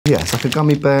Yeah, it's like a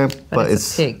gummy bear, but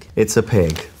it's a pig. It's a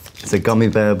pig. It's a gummy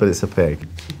bear, but it's a pig.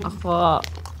 Are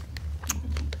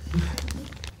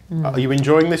you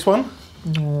enjoying this one?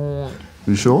 No.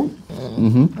 You sure?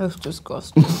 That's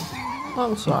disgusting.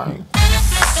 I'm sorry.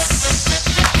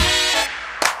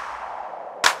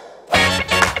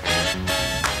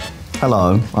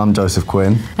 Hello, I'm Joseph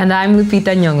Quinn. And I'm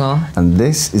Lupita Nyong'o. And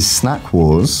this is Snack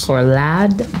Wars. For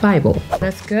LADbible.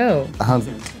 Let's go.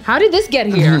 How did this get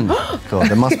here? God,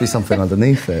 there must be something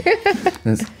underneath it.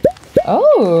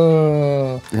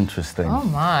 Oh. Interesting. Oh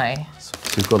my. So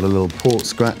we've got a little pork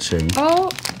scratching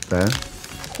there.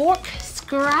 Pork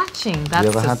scratching. That's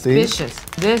you ever suspicious.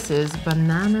 Had these? This is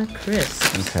banana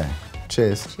crisp. Okay.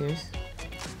 Cheers. Cheers.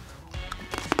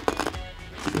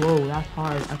 Whoa, that's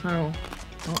hard. I can't.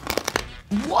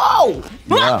 Whoa!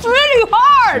 That's really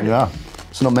hard! Yeah.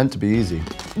 It's not meant to be easy.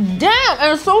 Damn,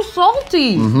 and it's so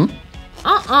salty.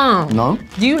 No?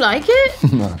 Do you like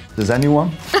it? No. Does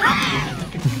anyone?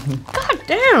 God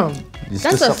damn.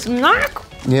 That's a snack?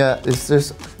 Yeah, it's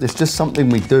just something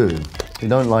we do. We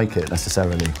don't like it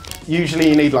necessarily. Usually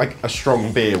you need like a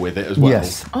strong beer with it as well.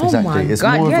 Yes, oh exactly. My it's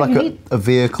God. more of like a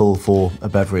vehicle for a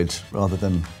beverage rather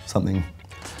than something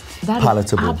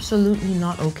palatable. That is absolutely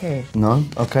not okay. No?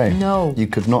 Okay. No. You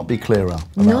could not be clearer about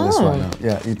this right now.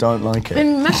 Yeah, you don't like it.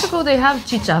 In Mexico they have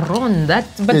chicharrón.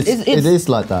 It is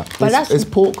like that. But it's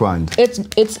pork rind.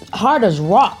 It's hard as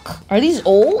rock. Are these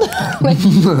old? Like,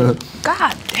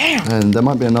 God damn. And there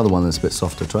might be another one that's a bit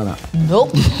softer. Try that.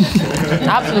 Nope.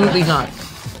 Absolutely not.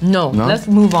 No, let's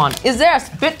move on. Is there a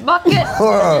spit bucket?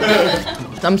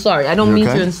 I'm sorry, I don't mean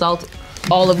to insult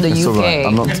all of the UK. All right.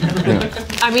 I'm not,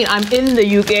 I mean, I'm in the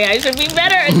UK. I should be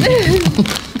better at this.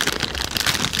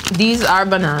 These are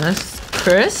banana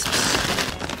crisps.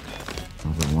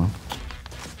 Another one.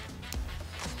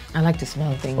 I like to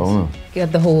smell things. Oh.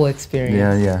 Get the whole experience.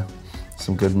 Yeah, yeah.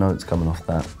 Some good notes coming off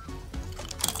that.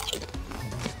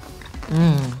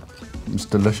 It's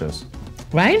delicious.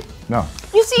 Right? No.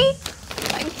 You see?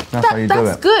 That's how you do it.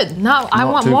 That's good. Now I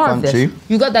want more of this.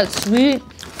 You got that sweet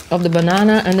of the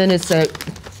banana, and then it's like,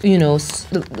 you know,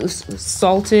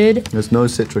 salted. There's no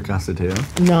citric acid here.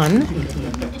 None.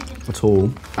 At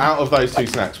all. Out of those two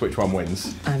snacks, which one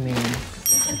wins? I mean,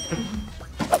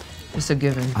 it's a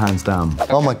given. Hands down.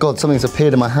 Oh my God, something's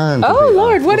appeared in my hand. Oh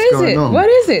Lord, what is it? What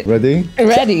is it? Ready?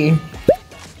 Ready.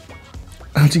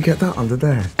 How'd you get that under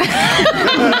there?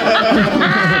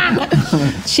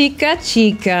 Chica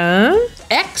Chica.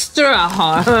 Extra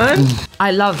hard.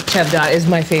 I love cheddar. Is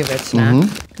my favorite snack.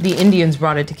 The Indians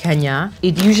brought it to Kenya.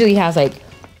 It usually has like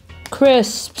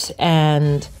crisps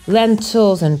and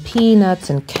lentils and peanuts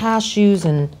and cashews,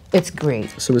 and it's great.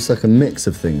 So it's like a mix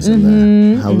of things in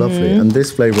there. How lovely. And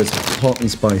this flavor is hot and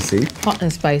spicy. Hot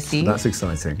and spicy. That's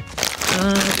exciting.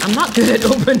 I'm not good at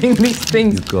opening these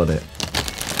things. You've got it.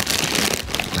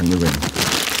 And you're in.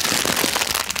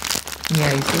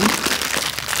 Yeah, you see?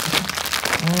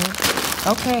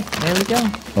 Okay, there we go.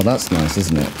 Oh, that's nice,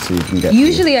 isn't it? So you can get.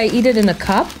 Usually I eat it in a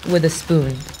cup with a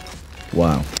spoon.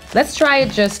 Wow. Let's try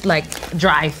it just like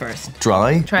dry first.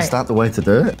 Dry? Try Is it. that the way to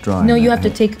do it? Dry. No, you have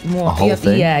to take more. A whole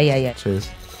thing? Yeah.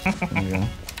 Cheers. There you go.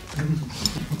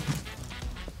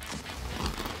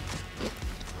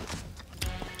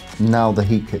 Now the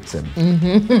heat kicks in.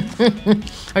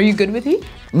 Are you good with heat?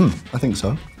 I think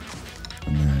so.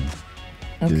 And then.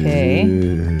 Okay.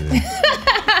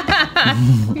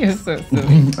 You're so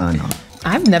silly. I know.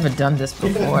 I've never done this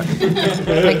before.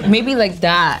 Like maybe like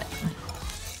that.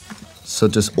 So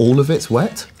just all of it's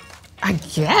wet? I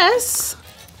guess.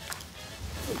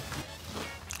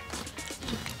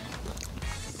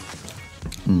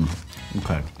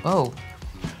 Okay. Oh.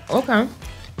 Okay.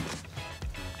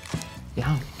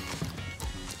 Yeah.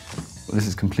 This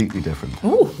is completely different.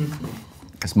 Ooh.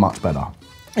 It's much better.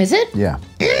 Is it? Yeah.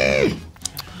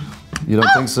 You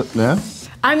don't think so? Yeah?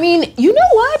 I mean, you know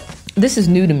what? This is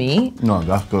new to me. No,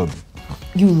 that's good.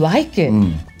 You like it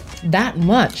that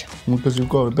much. Because you've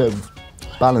got a bit of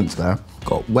balance there.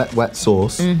 Got wet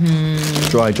sauce,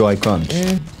 dry crunch.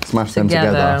 Smash them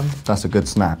together. That's a good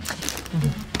snack.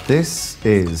 This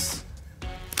is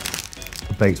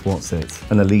a baked what's it?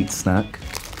 An elite snack.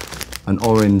 An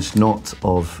orange not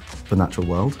of the natural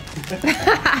world.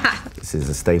 This is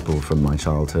a staple from my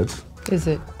childhood. Is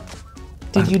it?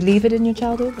 Did you leave it in your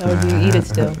childhood, or do you eat it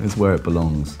still? It's where it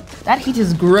belongs. That heat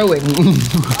is growing.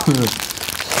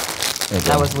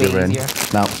 That was way easier.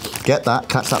 Now, get that,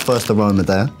 catch that first aroma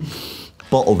there.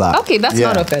 Bottle that. Okay, that's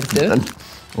not offensive.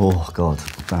 Oh, God.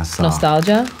 That's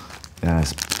nostalgia? Yeah,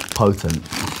 it's potent.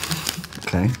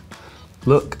 Okay.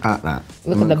 Look at that.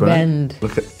 Look at the bend.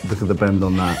 Look at the bend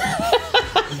on that.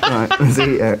 Right, let's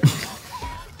eat it.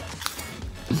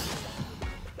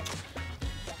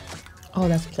 Oh,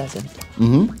 that's pleasant.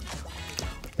 You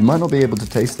might not be able to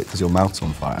taste it because your mouth's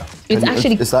on fire. It's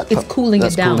actually, it's cooling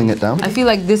it down. That's cooling it down? I feel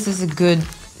like this is a good,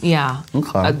 yeah.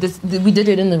 Okay. We did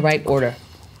it in the right order.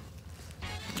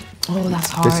 Oh,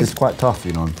 that's hard. This is quite tough,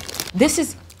 you know. This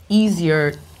is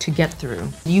easier to get through.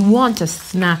 You want a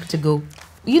snack to go,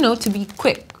 you know, to be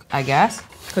quick, I guess,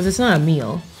 because it's not a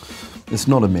meal. It's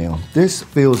not a meal. This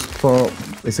feels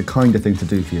it's a kinder thing to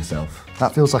do for yourself.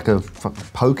 That feels like a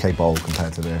poke bowl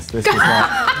compared to this. This is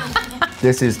like,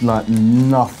 this is like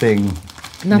nothing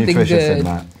nutritious good. in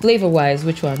that. Flavor-wise,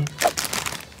 which one?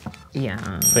 Yeah.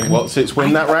 I think what's its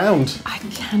win that round? I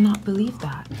cannot believe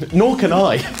that. Nor can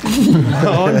I.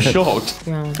 I'm shocked.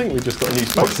 Yeah. I think we've just got a new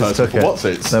spokesperson for what's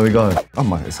its. There we go. Oh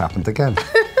my, it's happened again.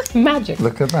 Magic.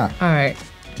 Look at that. All right.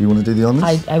 Do you want to do the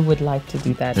honors? I would like to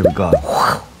do that. Here we go.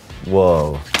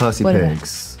 Whoa. Percy What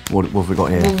Pigs. What have we got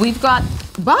here? Well, we've got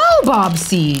baobab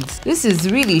seeds. This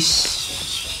is really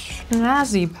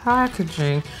snazzy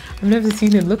packaging. I've never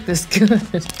seen it look this good.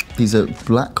 These are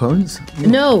black currants?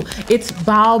 No, it's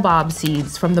baobab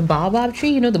seeds from the baobab tree.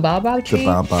 You know the baobab tree? The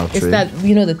baobab tree. It's that,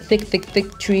 you know, the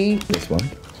thick tree. This one?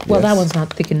 Well, Yes. that one's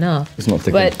not thick enough. It's not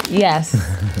thick But enough. yes.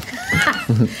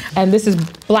 And this is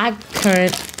black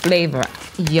currant flavor.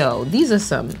 Yo, these are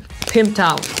some pimped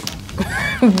out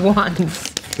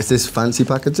ones. Is this fancy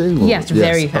packaging? Or? Yes,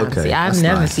 very fancy. Okay, I've that's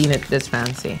never nice. seen it this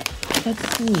fancy.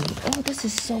 Let's see. Oh, this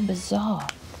is so bizarre.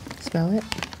 Smell it?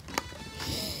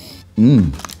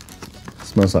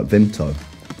 Smells like Vimto.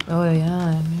 Oh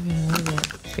yeah, maybe a little bit.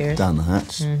 Cheers. Down the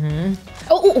hatch.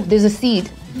 Oh, there's a seed.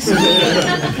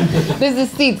 There's a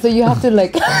seed, so you have to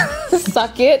like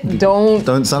suck it. Don't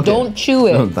suck it. Don't chew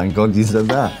it. Oh, thank God you said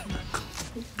that.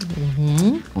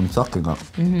 I'm sucking up.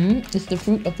 It's the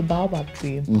fruit of the baobab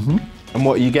tree. And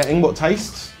what are you getting? What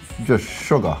tastes? Just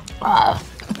sugar. Huh?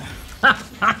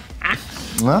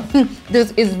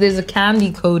 There's a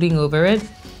candy coating over it.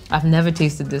 I've never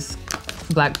tasted this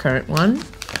black currant one,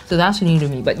 so that's new to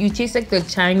me. But you taste like the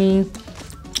tangy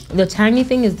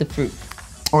thing is the fruit.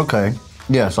 Okay.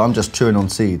 Yeah, so I'm just chewing on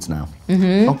seeds now.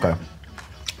 Okay.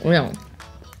 Yeah.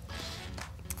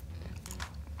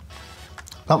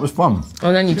 That was fun.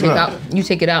 And then you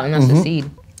take it out, and that's the seed.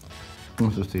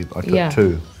 What's the seed? I took Yeah.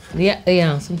 2.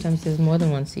 Yeah. Sometimes there's more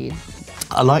than one seed.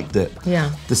 I liked it.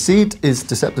 Yeah. The seed is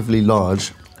deceptively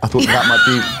large. I thought that might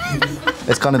be,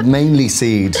 it's kind of mainly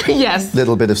seed, Yes.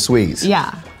 little bit of sweet.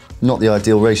 Yeah. Not the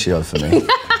ideal ratio for me.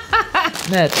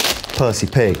 That. Percy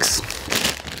Pigs.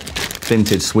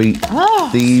 Vintage sweet. Oh,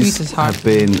 These sweet is hard. have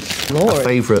been Lord. a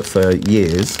favourite for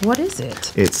years. What is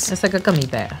it? It's like a gummy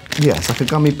bear. Yeah, it's like a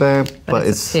gummy bear, but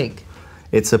it's a pig.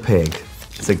 It's a pig.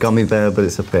 It's a gummy bear, but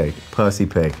it's a pig. Percy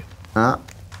Pig.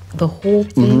 The whole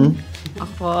thing.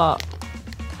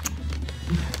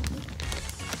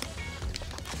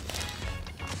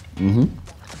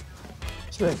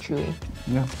 It's very chewy.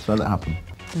 Yeah, so let it happen.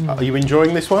 Are you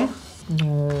enjoying this one?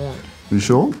 No. You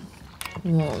sure?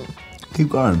 No. Keep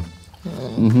going.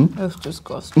 That's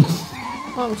disgusting.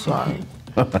 I'm sorry.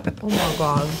 Oh my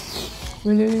god.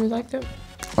 Really, you like it?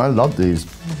 I love these.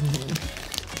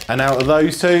 And out of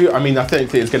those two, I mean, I don't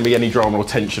think there's going to be any drama or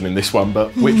tension in this one,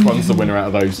 but which one's the winner out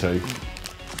of those two?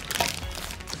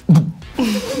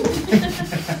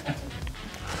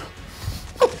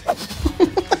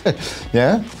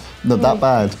 Yeah? Not that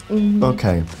bad.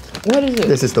 Okay. What is it?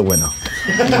 This is the winner.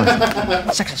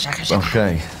 Shaka, shaka, shaka.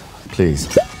 Okay. Please.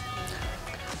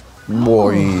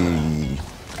 Boy.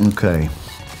 Okay.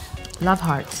 Love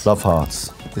hearts. Love hearts.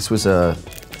 This was a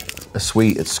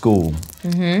sweet at school.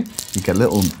 You get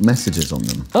little messages on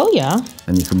them, Oh yeah.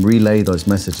 and you can relay those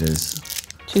messages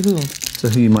To whom? to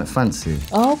who you might fancy,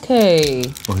 Okay.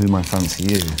 or who might fancy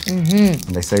you.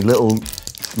 And they say little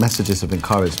messages of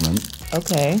encouragement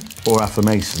Okay. or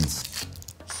affirmations.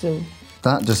 So.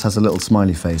 That just has a little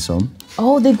smiley face on.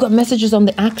 Oh, they've got messages on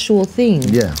the actual thing.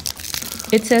 Yeah.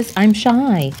 It says, I'm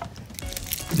shy.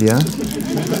 Yeah?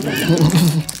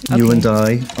 You and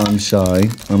I'm shy.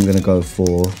 I'm gonna go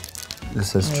for,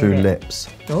 this says true Okay. lips.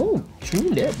 Oh, true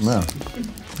lips. Yeah.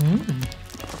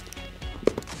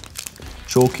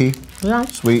 Chalky, Yeah.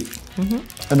 sweet,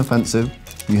 inoffensive.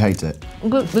 You hate it.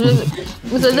 Good.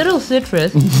 With a little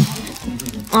citrus.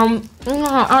 I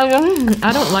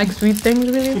don't like sweet things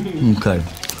really. Okay.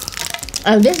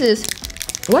 And this is,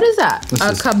 what is that? This a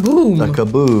is kaboom. A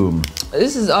kaboom.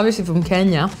 This is obviously from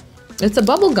Kenya. It's a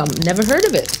bubble gum. Never heard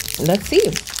of it. Let's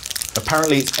see.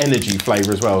 Apparently it's energy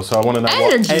flavour as well, so I want to know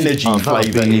what Energy. energy Oh, that would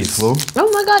flavour be is. useful. Oh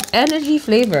my god, energy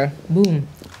flavor. Boom.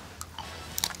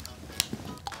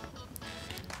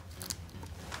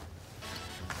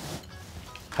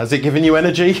 Has it given you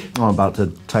energy? I'm about to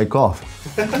take off.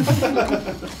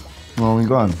 Where are we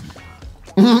going?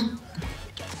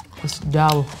 It's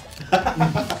dull.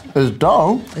 It's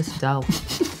dull. It's dull.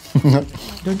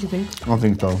 Don't you think? I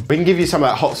think so. We can give you some of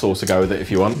that hot sauce to go with it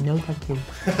if you want. No, thank you.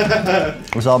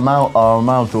 It's our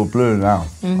mouths all blue now.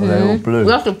 Are they all blue?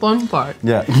 That's the fun part.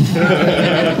 Yeah.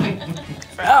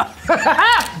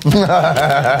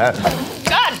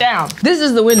 God damn. This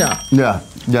is the winner. Yeah,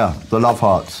 yeah. The love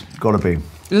hearts. Gotta be.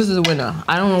 This is the winner.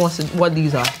 I don't know what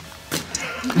these are.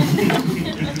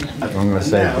 I'm gonna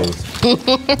save these.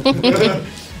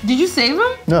 Did you save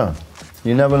them? No.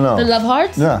 You never know. The love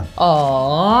hearts? Yeah.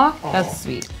 Aww, that's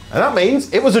sweet. And that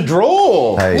means it was a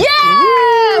draw. Hey.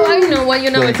 Yeah! Well,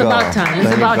 you know, Good it's girl. about time. It's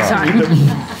There you about go. time.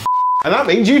 And that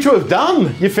means you two have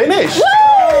done. You're finished.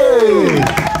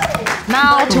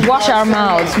 Now to wash our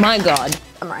mouths. My God.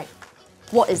 I'm right.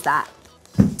 What is that?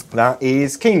 That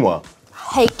is quinoa. I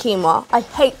hate quinoa. I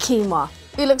hate quinoa.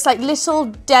 It looks like little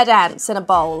dead ants in a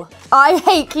bowl. I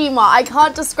hate quinoa. I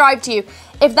can't describe to you.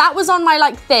 If that was on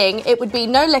my thing, it would be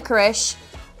no licorice,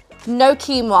 no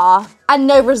quinoa, and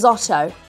no risotto.